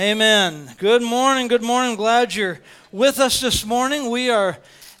Amen. Good morning. Good morning. Glad you're with us this morning. We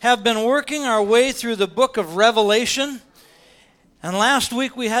have been working our way through the book of Revelation. And last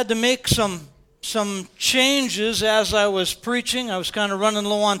week we had to make some changes as I was preaching. I was kind of running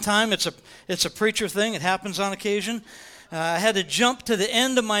low on time. It's a preacher thing. It happens on occasion. I had to jump to the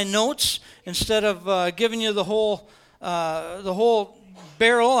end of my notes instead of giving you the whole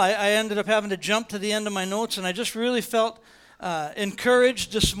barrel. I ended up having to jump to the end of my notes, and I just really felt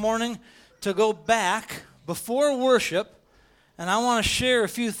encouraged this morning to go back before worship, and I want to share a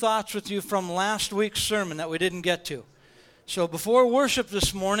few thoughts with you from last week's sermon that we didn't get to. So before worship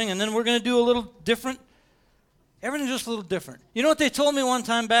this morning, and then we're going to do a little different. Everything's just a little different. You know what they told me one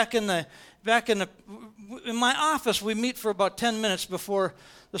time back in my office? We meet for about 10 minutes before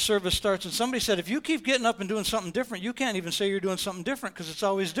the service starts, and somebody said, if you keep getting up and doing something different, you can't even say you're doing something different because it's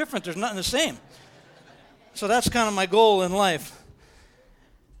always different. There's nothing the same. So that's kind of my goal in life.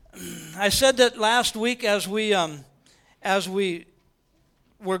 I said that last week as we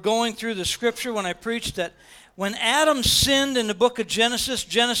were going through the scripture when I preached that when Adam sinned in the book of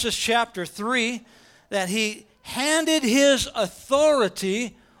Genesis chapter 3, that he handed his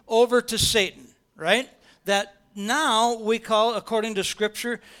authority over to Satan, right? That now we call, according to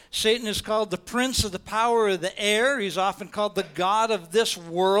scripture, Satan is called the prince of the power of the air. He's often called the god of this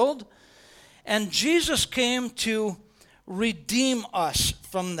world. And Jesus came to redeem us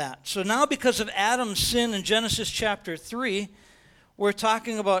from that. So now because of Adam's sin in Genesis chapter 3, we're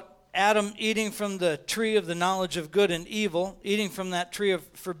talking about Adam eating from the tree of the knowledge of good and evil, eating from that tree of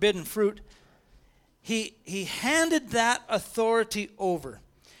forbidden fruit. He handed that authority over.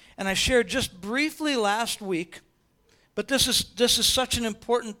 And I shared just briefly last week, but this is such an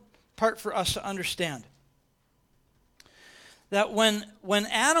important part for us to understand. That when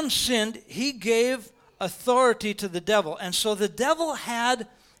Adam sinned, he gave authority to the devil. And so the devil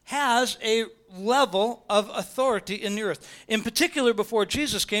has a level of authority in the earth. In particular, before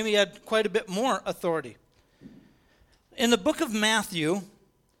Jesus came, he had quite a bit more authority. In the book of Matthew,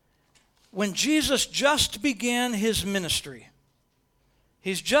 when Jesus just began his ministry,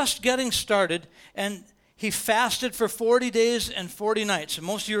 he's just getting started, and he fasted for 40 days and 40 nights. And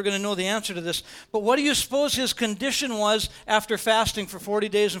most of you are going to know the answer to this. But what do you suppose his condition was after fasting for 40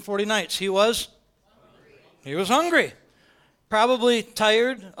 days and 40 nights? He was hungry. He was hungry. Probably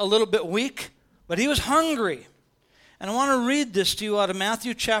tired, a little bit weak, but he was hungry. And I want to read this to you out of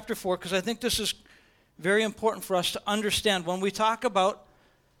Matthew chapter 4, because I think this is very important for us to understand when we talk about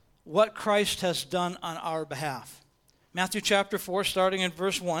what Christ has done on our behalf. Matthew chapter 4, starting in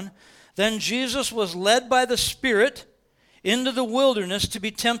verse 1. Then Jesus was led by the Spirit into the wilderness to be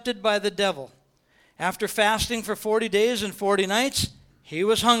tempted by the devil. After fasting for 40 days and 40 nights, he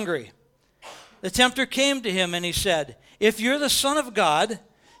was hungry. The tempter came to him and he said, if you're the Son of God,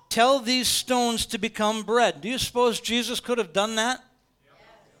 tell these stones to become bread. Do you suppose Jesus could have done that?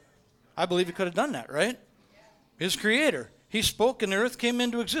 I believe he could have done that, right? His creator. He spoke and the earth came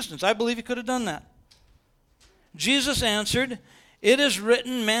into existence. I believe he could have done that. Jesus answered, it is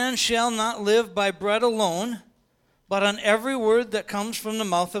written, man shall not live by bread alone, but on every word that comes from the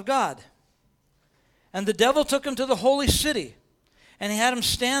mouth of God. And the devil took him to the holy city, and he had him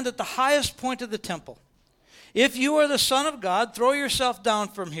stand at the highest point of the temple. If you are the Son of God, throw yourself down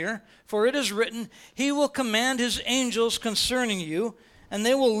from here, for it is written, he will command his angels concerning you, and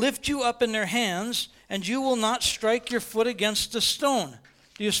they will lift you up in their hands, and you will not strike your foot against a stone.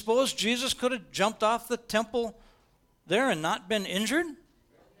 Do you suppose Jesus could have jumped off the temple there and not been injured?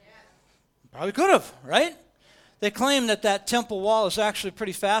 Probably could have, right? They claim that temple wall is actually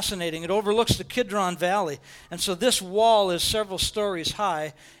pretty fascinating. It overlooks the Kidron Valley, and so this wall is several stories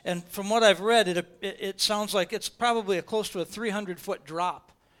high, and from what I've read, it sounds like it's probably close to a 300-foot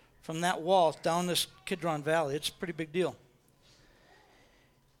drop from that wall down this Kidron Valley. It's a pretty big deal.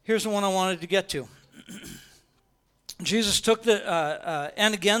 Here's the one I wanted to get to. Jesus took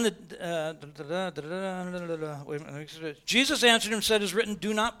Jesus answered him and said, it is written,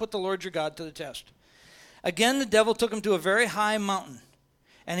 do not put the Lord your God to the test. Again, the devil took him to a very high mountain,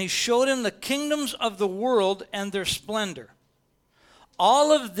 and he showed him the kingdoms of the world and their splendor.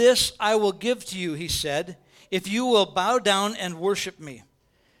 All of this I will give to you, he said, if you will bow down and worship me.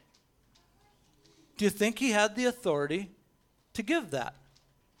 Do you think he had the authority to give that?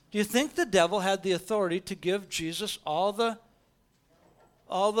 Do you think the devil had the authority to give Jesus all those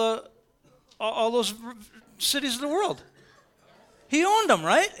cities of the world? He owned them,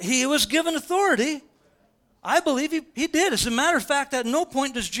 right? He was given authority. I believe he did. As a matter of fact, at no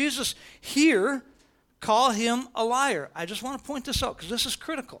point does Jesus here call him a liar. I just want to point this out because this is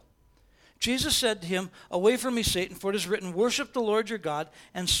critical. Jesus said to him, "Away from me, Satan, for it is written, worship the Lord your God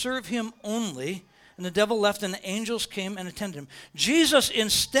and serve him only." And the devil left, and the angels came and attended him. Jesus,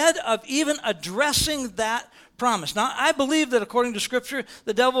 instead of even addressing that promise. Now, I believe that according to Scripture,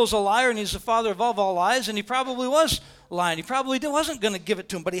 the devil is a liar, and he's the father of all lies, and he probably was lying. He probably wasn't going to give it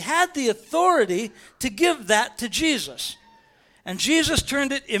to him, but he had the authority to give that to Jesus. And Jesus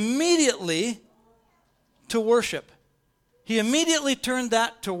turned it immediately to worship. He immediately turned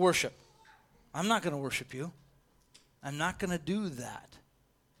that to worship. I'm not going to worship you. I'm not going to do that.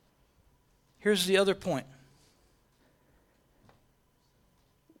 Here's the other point.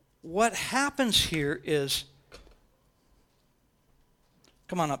 What happens here is,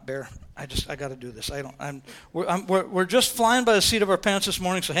 come on up, Bear. I got to do this. We're just flying by the seat of our pants this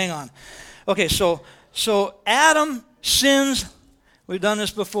morning, so hang on. Okay, so Adam sins. We've done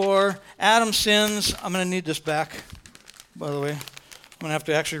this before. Adam sins. I'm going to need this back, by the way. I'm going to have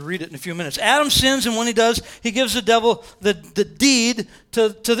to actually read it in a few minutes. Adam sins, and when he does, he gives the devil the deed to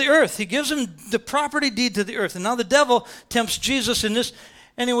the earth. He gives him the property deed to the earth. And now the devil tempts Jesus in this.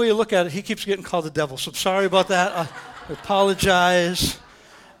 Any way you look at it, he keeps getting called the devil. So I'm sorry about that. I apologize.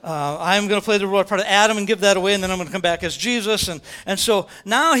 I'm going to play the role part of Adam and give that away, and then I'm going to come back as Jesus. And so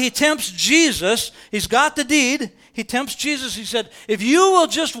now he tempts Jesus. He's got the deed. He tempts Jesus. He said, if you will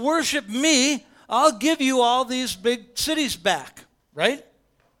just worship me, I'll give you all these big cities back. Right?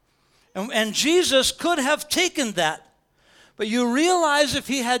 And Jesus could have taken that. But you realize if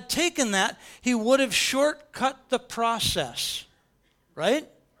he had taken that, he would have shortcut the process. Right?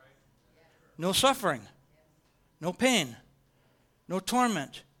 No suffering. No pain. No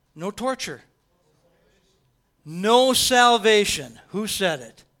torment. No torture. No salvation. Who said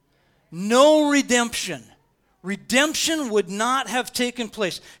it? No redemption. Redemption would not have taken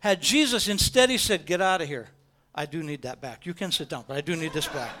place. Had Jesus instead he said, get out of here. I do need that back. You can sit down, but I do need this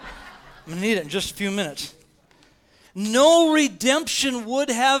back. I'm going to need it in just a few minutes. No redemption would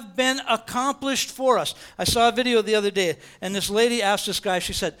have been accomplished for us. I saw a video the other day, and this lady asked this guy,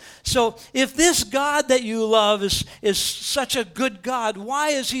 she said, so if this God that you love is such a good God, why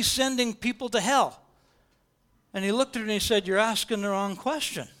is he sending people to hell? And he looked at her and he said, you're asking the wrong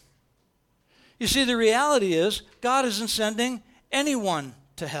question. You see, the reality is God isn't sending anyone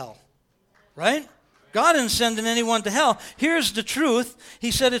to hell, right? God isn't sending anyone to hell. Here's the truth.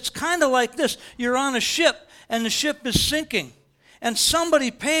 He said it's kind of like this. You're on a ship, and the ship is sinking. And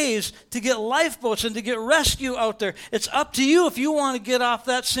somebody pays to get lifeboats and to get rescue out there. It's up to you if you want to get off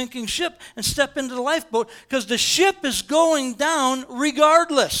that sinking ship and step into the lifeboat, because the ship is going down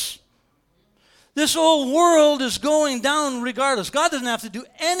regardless. This whole world is going down regardless. God doesn't have to do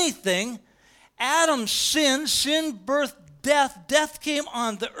anything. Adam's sin birthed death. Death came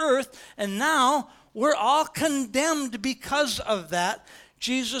on the earth, and now we're all condemned because of that.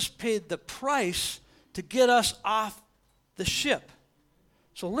 Jesus paid the price to get us off the ship.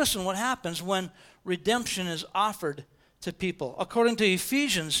 So listen what happens when redemption is offered to people. According to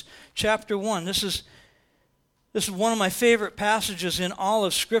Ephesians chapter 1, this is one of my favorite passages in all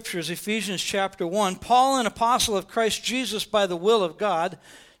of Scripture, is Ephesians chapter 1. Paul, an apostle of Christ Jesus by the will of God,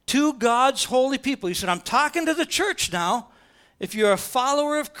 to God's holy people. He said, I'm talking to the church now. If you're a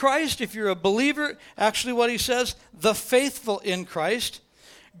follower of Christ, if you're a believer, actually what he says, the faithful in Christ,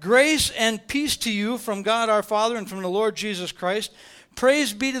 grace and peace to you from God our Father and from the Lord Jesus Christ.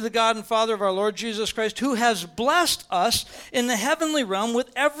 Praise be to the God and Father of our Lord Jesus Christ, who has blessed us in the heavenly realm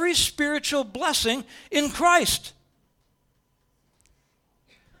with every spiritual blessing in Christ.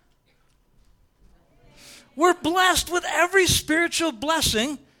 We're blessed with every spiritual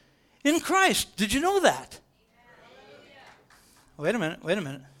blessing in Christ. Did you know that? Wait a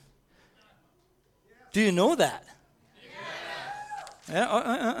minute. Do you know that?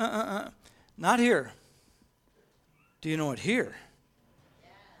 Yeah. Not here. Do you know it here?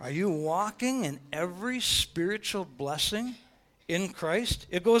 Are you walking in every spiritual blessing in Christ?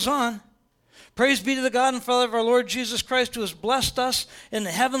 It goes on. Praise be to the God and Father of our Lord Jesus Christ, who has blessed us in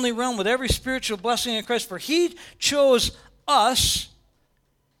the heavenly realm with every spiritual blessing in Christ. For he chose us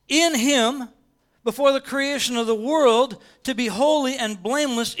in him before the creation of the world to be holy and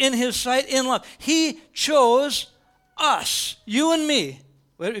blameless in his sight in love. He chose us, you and me.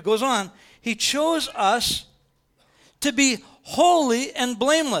 It goes on. He chose us to be holy and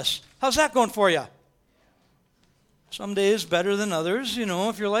blameless. How's that going for you? Some days better than others,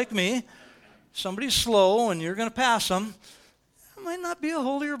 if you're like me. Somebody's slow and you're going to pass them. There might not be a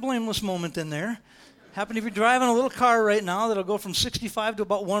holy or blameless moment in there. Happen if you're driving a little car right now that'll go from 65 to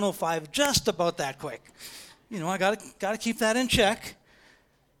about 105, just about that quick. I got to keep that in check.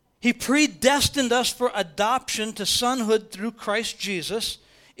 He predestined us for adoption to sonhood through Christ Jesus,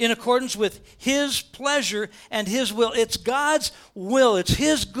 in accordance with His pleasure and His will. It's God's will. It's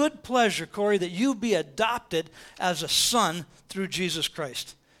His good pleasure, Corey, that you be adopted as a son through Jesus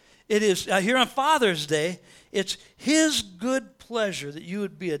Christ. It is, here on Father's Day, it's His good pleasure that you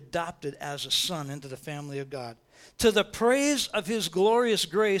would be adopted as a son into the family of God, to the praise of His glorious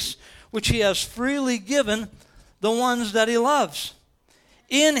grace, which He has freely given the ones that He loves.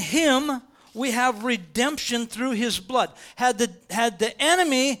 In Him we have redemption through His blood. Had the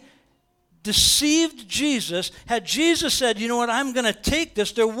enemy deceived Jesus, had Jesus said, you know what, I'm going to take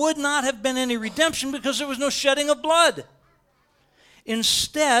this, there would not have been any redemption because there was no shedding of blood.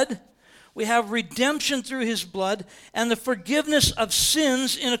 Instead, we have redemption through His blood and the forgiveness of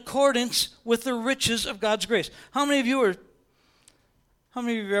sins in accordance with the riches of God's grace. How many of you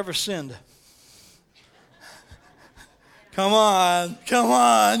ever sinned? Come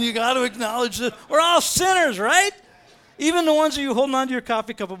on, you got to acknowledge that we're all sinners, right? Even the ones of you holding on to your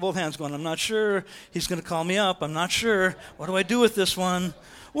coffee cup with both hands going, I'm not sure, he's going to call me up, I'm not sure, what do I do with this one?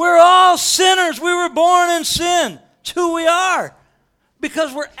 We're all sinners, we were born in sin. It's who we are.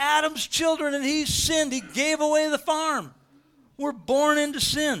 Because we're Adam's children and he sinned. He gave away the farm. We're born into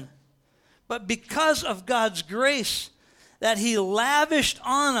sin. But because of God's grace that He lavished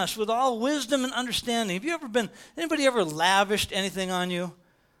on us with all wisdom and understanding. Have you ever anybody ever lavished anything on you?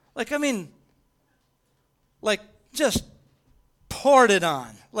 Just poured it on.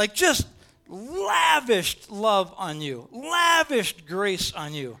 Just lavished love on you. Lavished grace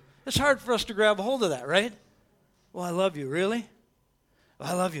on you. It's hard for us to grab a hold of that, right? Well, I love you. Really? Well,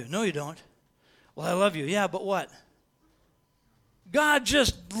 I love you. No, you don't. Well, I love you. Yeah, but what? God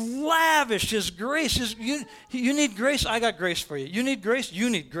just lavished His grace. You need grace? I got grace for you. You need grace? You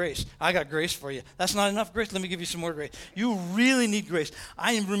need grace. I got grace for you. That's not enough grace? Let me give you some more grace. You really need grace.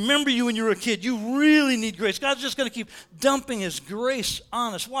 I remember you when you were a kid. You really need grace. God's just going to keep dumping His grace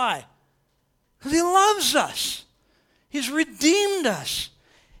on us. Why? Because He loves us. He's redeemed us.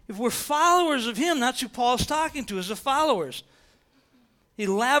 If we're followers of Him, that's who Paul's talking to, is the followers. He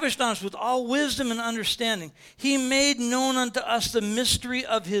lavished on us with all wisdom and understanding. He made known unto us the mystery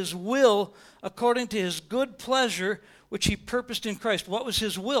of His will according to His good pleasure, which He purposed in Christ. What was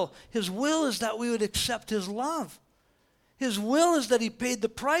His will? His will is that we would accept His love. His will is that He paid the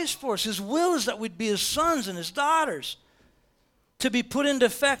price for us. His will is that we'd be His sons and His daughters, to be put into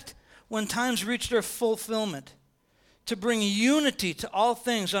effect when times reach their fulfillment, to bring unity to all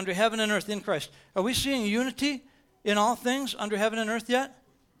things under heaven and earth in Christ. Are we seeing unity in all things under heaven and earth yet?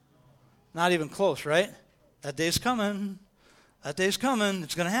 Not even close, right? That day's coming. That day's coming.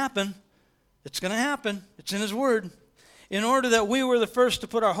 It's going to happen. It's going to happen. It's in His Word. In order that we were the first to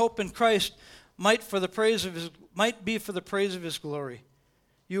put our hope in Christ might be for the praise of His glory.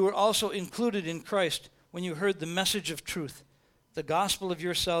 You were also included in Christ when you heard the message of truth, the gospel of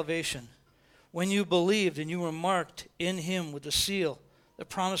your salvation. When you believed and you were marked in Him with the seal, the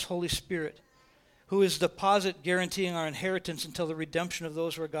promised Holy Spirit, who is the deposit guaranteeing our inheritance until the redemption of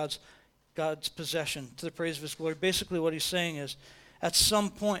those who are God's possession, to the praise of His glory. Basically what he's saying is, at some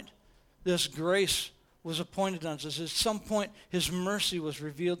point, this grace was appointed unto us. At some point, His mercy was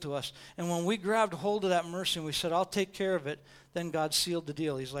revealed to us. And when we grabbed hold of that mercy and we said, I'll take care of it, then God sealed the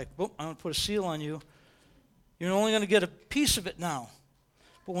deal. He's like, boom, I'm going to put a seal on you. You're only going to get a piece of it now.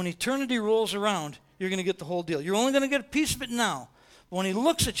 But when eternity rolls around, you're going to get the whole deal. You're only going to get a piece of it now. When He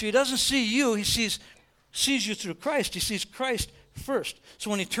looks at you, He doesn't see you. He sees you through Christ. He sees Christ first. So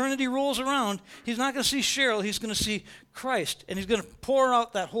when eternity rolls around, He's not going to see Cheryl. He's going to see Christ. And He's going to pour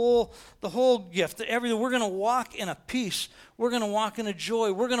out the whole gift. We're going to walk in a peace. We're going to walk in a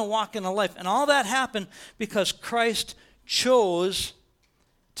joy. We're going to walk in a life. And all that happened because Christ chose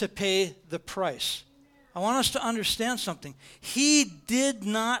to pay the price. I want us to understand something. He did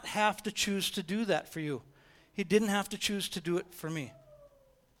not have to choose to do that for you. He didn't have to choose to do it for me.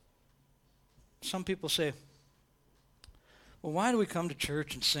 Some people say, well, why do we come to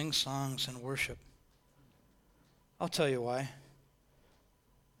church and sing songs and worship? I'll tell you why.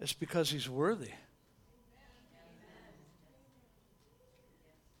 It's because He's worthy.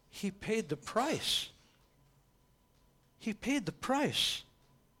 He paid the price. He paid the price.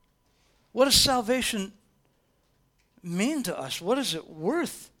 What does salvation mean to us? What is it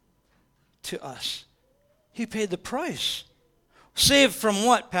worth to us? He paid the price. Saved from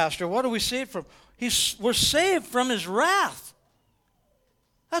what, Pastor? What are we saved from? We're saved from His wrath.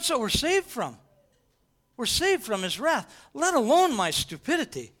 That's what we're saved from. We're saved from His wrath, let alone my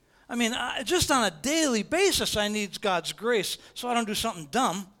stupidity. Just on a daily basis, I need God's grace so I don't do something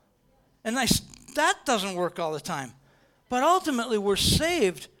dumb. And that doesn't work all the time. But ultimately, we're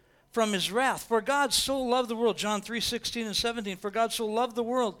saved from his wrath. For God so loved the world, John 3:16 and 17, for God so loved the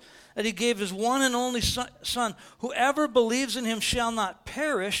world that he gave his one and only Son. Whoever believes in him shall not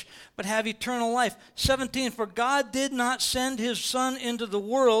perish, but have eternal life. 17, for God did not send his Son into the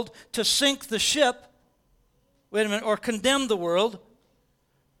world to sink the ship, wait a minute, or condemn the world,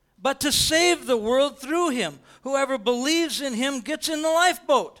 but to save the world through him. Whoever believes in him gets in the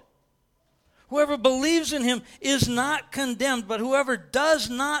lifeboat. Whoever believes in him is not condemned, but whoever does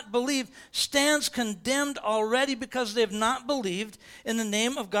not believe stands condemned already because they have not believed in the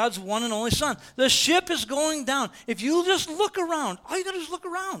name of God's one and only Son. The ship is going down. If you just look around, all you got to do is look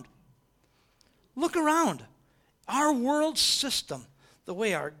around. Look around. Our world system, the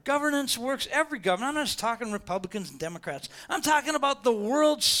way our governance works, every government, I'm not just talking Republicans and Democrats. I'm talking about the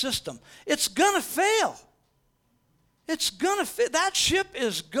world system. It's going to fail. It's going to fail. That ship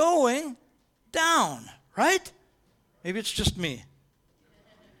is going down, right? Maybe it's just me.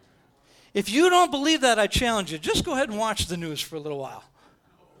 If you don't believe that, I challenge you, just go ahead and watch the news for a little while.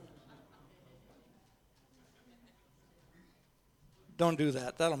 Don't do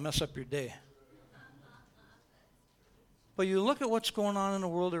that. That'll mess up your day. But you look at what's going on in the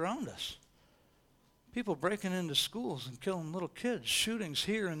world around us. People breaking into schools and killing little kids, shootings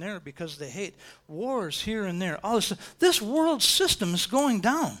here and there because they hate, wars here and there. All this world system is going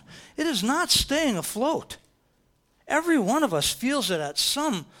down. It is not staying afloat. Every one of us feels it at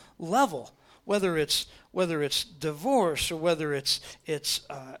some level, whether it's divorce or whether it's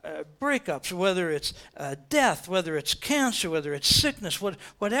breakups, whether it's death, whether it's cancer, whether it's sickness,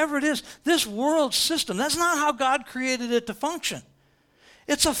 whatever it is. This world system, that's not how God created it to function.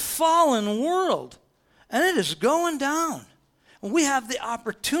 It's a fallen world. And it is going down. We have the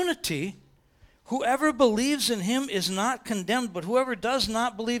opportunity. Whoever believes in him is not condemned, but whoever does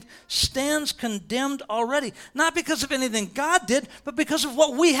not believe stands condemned already. Not because of anything God did, but because of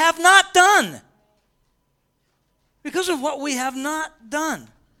what we have not done. Because of what we have not done.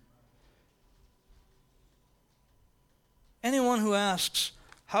 Anyone who asks,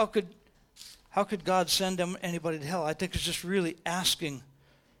 how could God send anybody to hell? I think is just really asking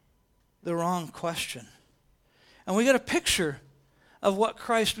the wrong question. And we get a picture of what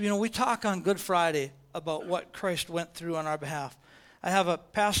Christ, we talk on Good Friday about what Christ went through on our behalf. I have a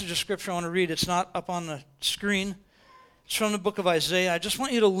passage of scripture I want to read. It's not up on the screen. It's from the book of Isaiah. I just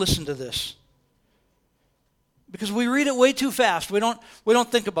want you to listen to this. Because we read it way too fast. We don't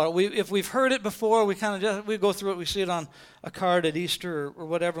think about it. If we've heard it before, we go through it. We see it on a card at Easter or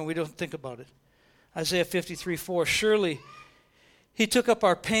whatever, and we don't think about it. Isaiah 53:4. Surely he took up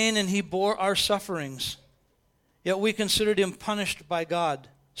our pain and he bore our sufferings. Yet we considered him punished by God,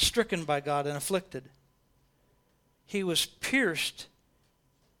 stricken by God, and afflicted. He was pierced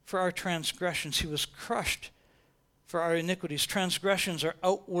for our transgressions. He was crushed for our iniquities. Transgressions are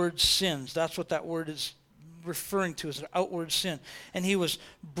outward sins. That's what that word is referring to, as an outward sin. And he was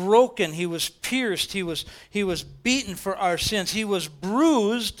broken. He was pierced. He was beaten for our sins. He was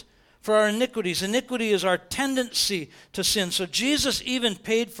bruised for our iniquities. Iniquity is our tendency to sin. So Jesus even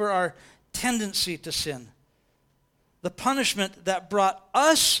paid for our tendency to sin. The punishment that brought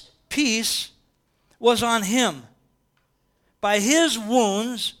us peace was on him. By his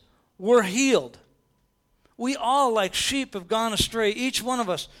wounds we're healed. We all, like sheep, have gone astray. Each one of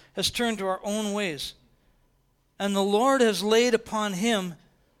us has turned to our own ways. And the Lord has laid upon him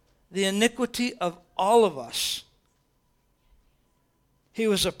the iniquity of all of us. He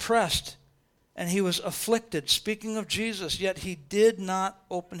was oppressed and he was afflicted. Speaking of Jesus, yet he did not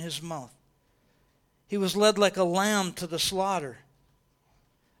open his mouth. He was led like a lamb to the slaughter,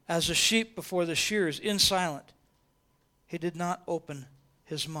 as a sheep before the shearers, in silent. He did not open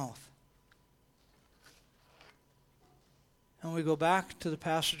his mouth. And we go back to the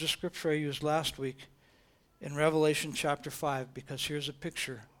passage of Scripture I used last week in Revelation chapter 5, because here's a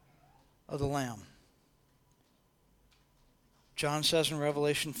picture of the Lamb. John says in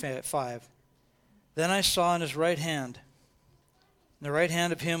Revelation 5, Then I saw in his right hand, in the right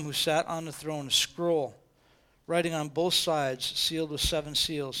hand of him who sat on the throne, a scroll, writing on both sides, sealed with 7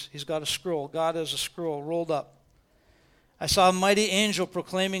 seals. He's got a scroll. God has a scroll rolled up. I saw a mighty angel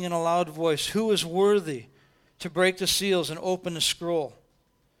proclaiming in a loud voice, Who is worthy to break the seals and open the scroll?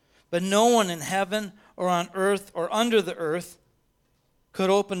 But no one in heaven or on earth or under the earth could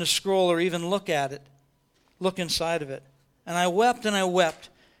open the scroll or even look at it, look inside of it. And I wept,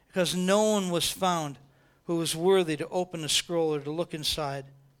 because no one was found who was worthy to open the scroll or to look inside.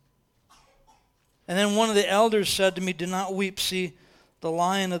 And then one of the elders said to me, Do not weep. See, the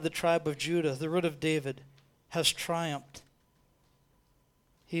Lion of the tribe of Judah, the Root of David, has triumphed.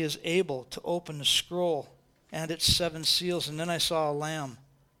 He is able to open the scroll and its 7 seals. And then I saw a lamb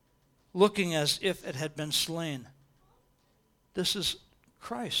looking as if it had been slain. This is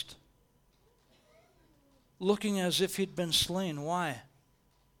Christ, looking as if he'd been slain. Why?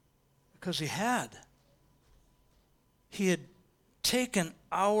 Because he had. He had taken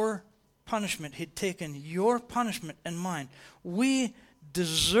our punishment. He'd taken your punishment and mine. We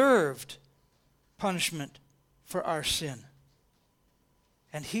deserved punishment for our sin.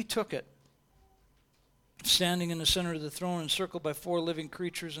 And he took it. Standing in the center of the throne, encircled by 4 living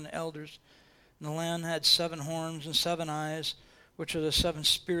creatures and elders. And the Lamb had 7 horns and 7 eyes, which are the 7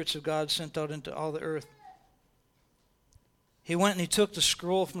 spirits of God sent out into all the earth. He went and he took the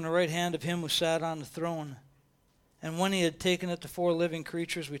scroll from the right hand of him who sat on the throne. And when he had taken it, the 4 living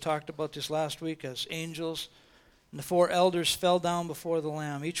creatures, we talked about this last week as angels, and the 4 elders fell down before the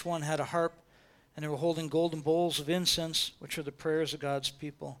Lamb. Each one had a harp, and they were holding golden bowls of incense, which are the prayers of God's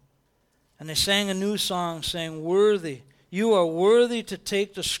people. And they sang a new song, saying, "Worthy, you are worthy to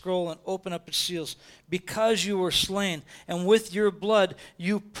take the scroll and open up its seals, because you were slain, and with your blood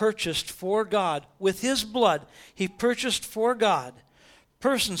you purchased for God." With his blood, he purchased for God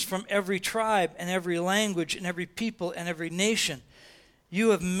persons from every tribe and every language and every people and every nation.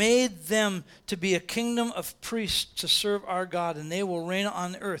 You have made them to be a kingdom of priests to serve our God, and they will reign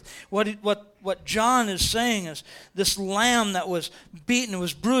on the earth. What John is saying is this lamb that was beaten,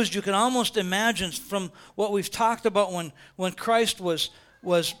 was bruised. You can almost imagine from what we've talked about when Christ was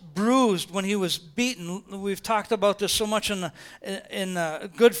bruised, when he was beaten. We've talked about this so much in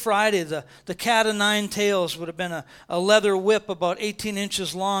Good Friday. The cat o' nine tails would have been a leather whip about 18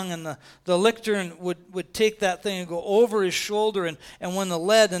 inches long, and the lictor would take that thing and go over his shoulder, and when the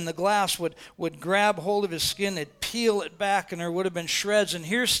lead and the glass would grab hold of his skin, they'd peel it back, and there would have been shreds. And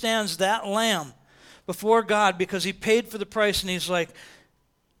here stands that lamb before God because he paid for the price, and he's like,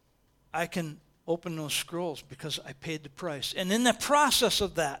 I can open those scrolls because I paid the price. And in the process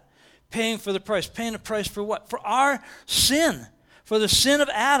of that, paying the price for what? For our sin, for the sin of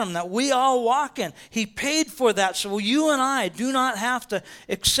Adam that we all walk in. He paid for that so you and I do not have to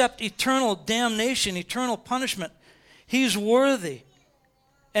accept eternal damnation, eternal punishment. He's worthy.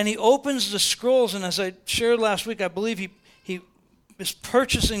 And he opens the scrolls, and as I shared last week, I believe he is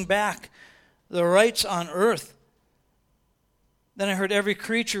purchasing back the rights on earth. Then I heard every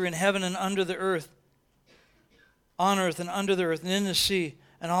creature in heaven and under the earth, on earth and under the earth and in the sea,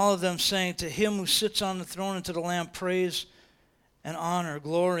 and all of them saying, to him who sits on the throne and to the Lamb, praise and honor,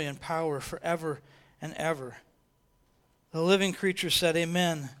 glory and power forever and ever. The living creatures said,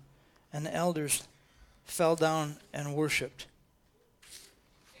 Amen, and the elders fell down and worshiped.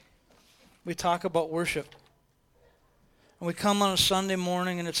 We talk about worship. And we come on a Sunday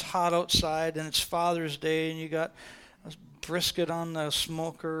morning and it's hot outside and it's Father's Day and you got a brisket on the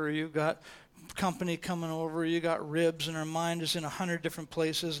smoker, or you got company coming over, you got ribs, and our mind is in 100 different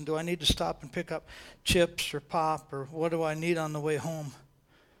places. And do I need to stop and pick up chips or pop, or what do I need on the way home?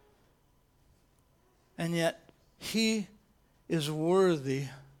 And yet, he is worthy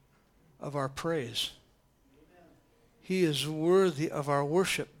of our praise. He is worthy of our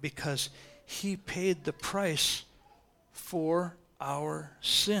worship because he paid the price for our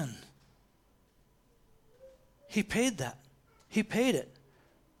sin. He paid that. He paid it.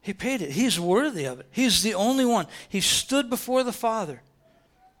 He paid it. He's worthy of it. He's the only one. He stood before the Father.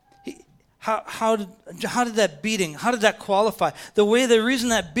 How did that beating, how did that qualify? The reason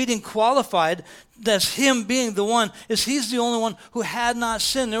that beating qualified, that's him being the one, is he's the only one who had not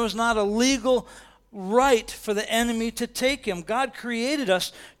sinned. There was not a legal right for the enemy to take him. God created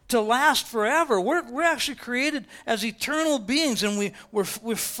us to last forever. We're actually created as eternal beings, and we're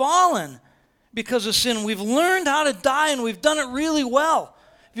fallen because of sin. We've learned how to die, and we've done it really well.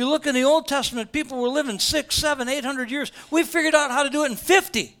 If you look in the Old Testament, people were living 600, 700, 800 years. We figured out how to do it in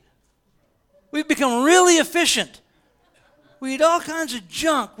 50. We've become really efficient. We eat all kinds of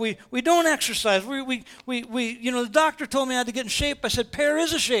junk. We don't exercise. The doctor told me I had to get in shape. I said, pear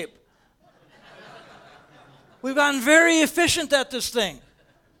is a shape. We've gotten very efficient at this thing.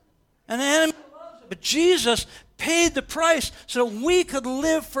 And the enemy loves it. But Jesus paid the price so we could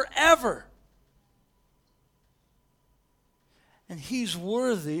live forever. And he's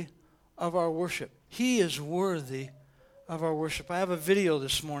worthy of our worship. He is worthy of our worship. I have a video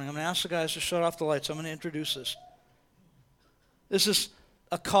this morning. I'm going to ask the guys to shut off the lights. I'm going to introduce this. This is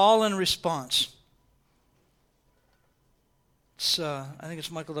a call and response. I think it's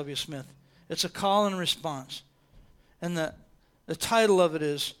Michael W. Smith. It's a call and response. And the title of it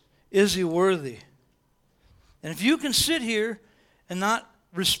is he worthy? And if you can sit here and not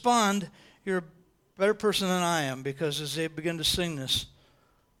respond, you're a better person than I am, because as they begin to sing this,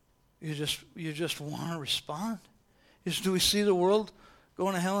 you just want to respond. Do we see the world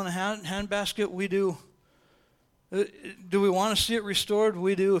going to hell in a handbasket? We do. Do we want to see it restored?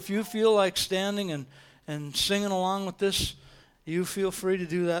 We do. If you feel like standing and singing along with this, you feel free to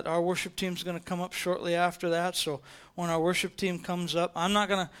do that. Our worship team's going to come up shortly after that. So when our worship team comes up, I'm not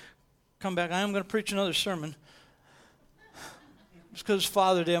going to come back. I am going to preach another sermon. It's because it's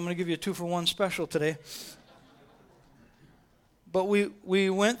Father's Day. I'm going to give you a 2-for-1 special today. But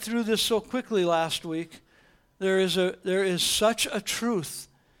we went through this so quickly last week. There is such a truth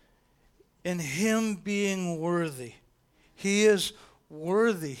in Him being worthy. He is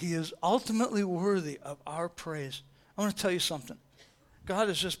worthy. He is ultimately worthy of our praise. I want to tell you something. God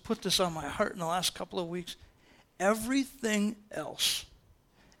has just put this on my heart in the last couple of weeks. Everything else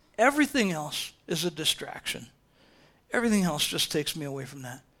is a distraction. Everything else just takes me away from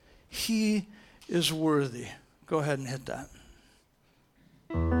that. He is worthy. Go ahead and hit that.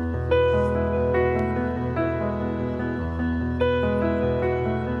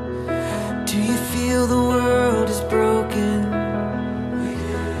 Do you feel the world is broken?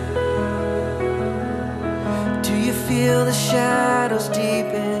 Do you feel the shadows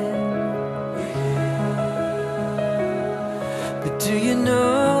deepen? But do you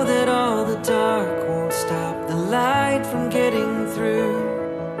know that all the dark won't stop the light from getting through?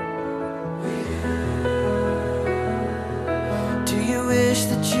 Do you wish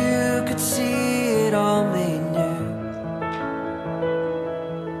that you could see it all made new?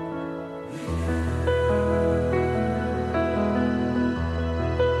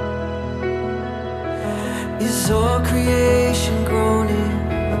 Is all creation groaning?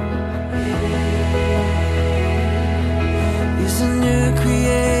 Is a new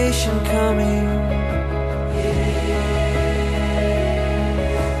creation coming?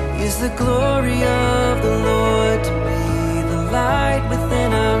 Is the glory of the Lord to be the light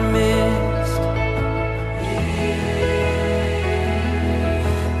within our midst?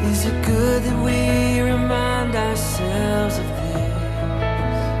 Is it good that we remind ourselves of this?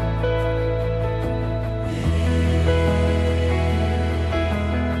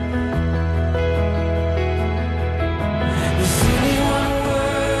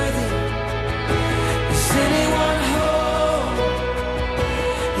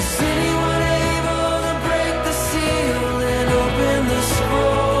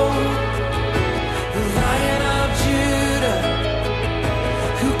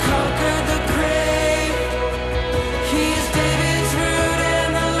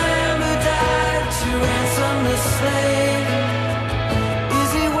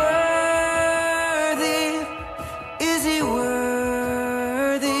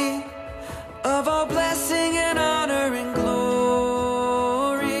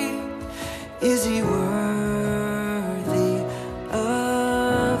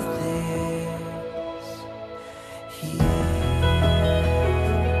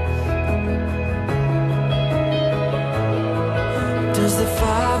 Does the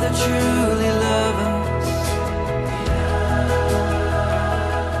Father truly love us?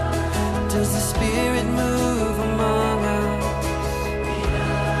 Does the